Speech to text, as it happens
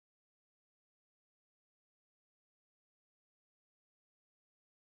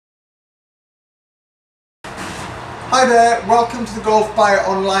Hi there, welcome to the Golf Buyer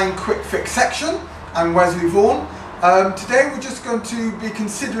Online Quick Fix section. I'm Wesley Vaughan. Today we're just going to be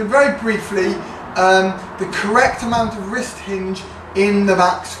considering very briefly the correct amount of wrist hinge in the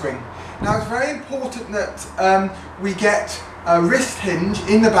backswing. Now it's very important that we get a wrist hinge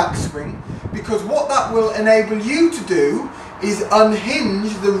in the backswing, because what that will enable you to do is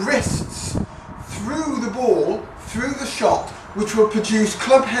unhinge the wrists through the ball, through the shot, which will produce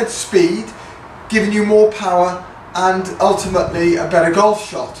club head speed, giving you more power and ultimately a better golf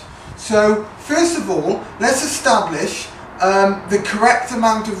shot. So first of all, let's establish the correct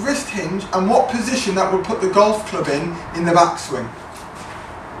amount of wrist hinge and what position that will put the golf club in the backswing.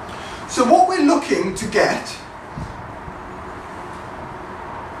 So what we're looking to get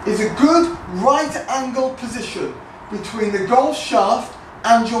is a good right angle position between the golf shaft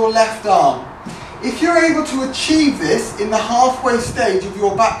and your left arm. If you're able to achieve this in the halfway stage of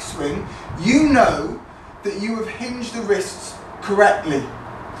your backswing, you know that you have hinged the wrists correctly.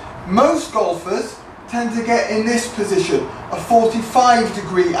 Most golfers tend to get in this position, a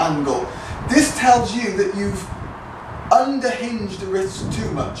 45-degree angle. This tells you that you've underhinged the wrists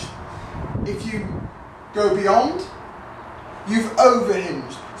too much. If you go beyond, you've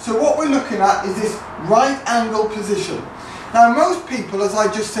overhinged. So what we're looking at is this right angle position. Now most people, as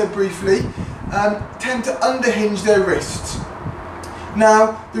I just said briefly, tend to underhinge their wrists.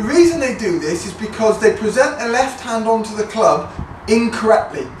 Now, the reason they do this is because they present their left hand onto the club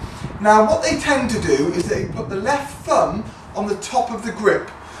incorrectly. Now, what they tend to do is they put the left thumb on the top of the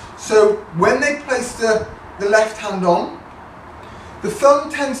grip. So, when they place the left hand on, the thumb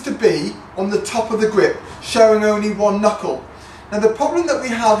tends to be on the top of the grip, showing only one knuckle. Now, the problem that we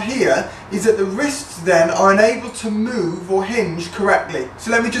have here is that the wrists then are unable to move or hinge correctly.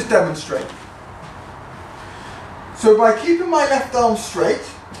 So, let me just demonstrate. So by keeping my left arm straight,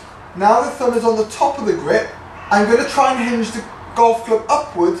 now the thumb is on the top of the grip, I'm going to try and hinge the golf club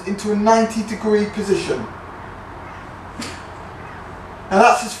upwards into a 90-degree position. Now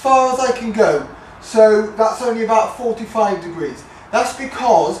that's as far as I can go, so that's only about 45 degrees. That's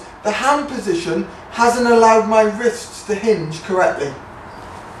because the hand position hasn't allowed my wrists to hinge correctly.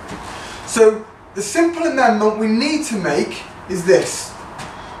 So the simple amendment we need to make is this.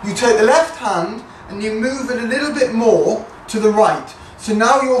 You take the left hand and you move it a little bit more to the right. So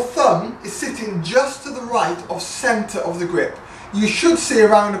now your thumb is sitting just to the right of centre of the grip. You should see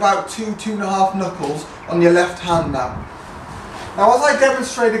around about 2.5 knuckles on your left hand now. Now as I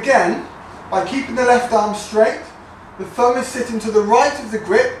demonstrate again, by keeping the left arm straight, the thumb is sitting to the right of the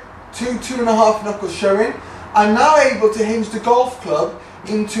grip, 2.5 knuckles showing. I'm now able to hinge the golf club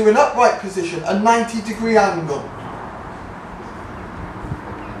into an upright position, a 90-degree angle.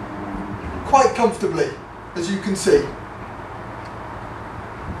 Quite comfortably, as you can see.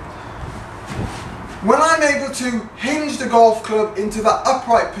 When I'm able to hinge the golf club into that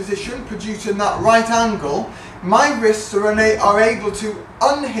upright position, producing that right angle, my wrists are able to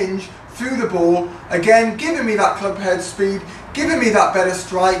unhinge through the ball, again giving me that club head speed, giving me that better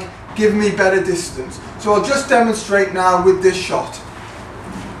strike, giving me better distance. So I'll just demonstrate now with this shot.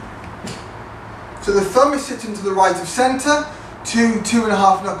 So the thumb is sitting to the right of centre,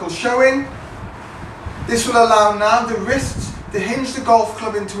 2.5 knuckles showing. This will allow now the wrists to hinge the golf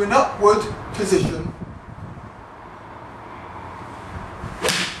club into an upward position.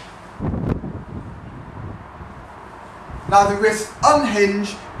 Now the wrists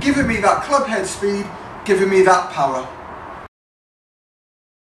unhinge, giving me that club head speed, giving me that power.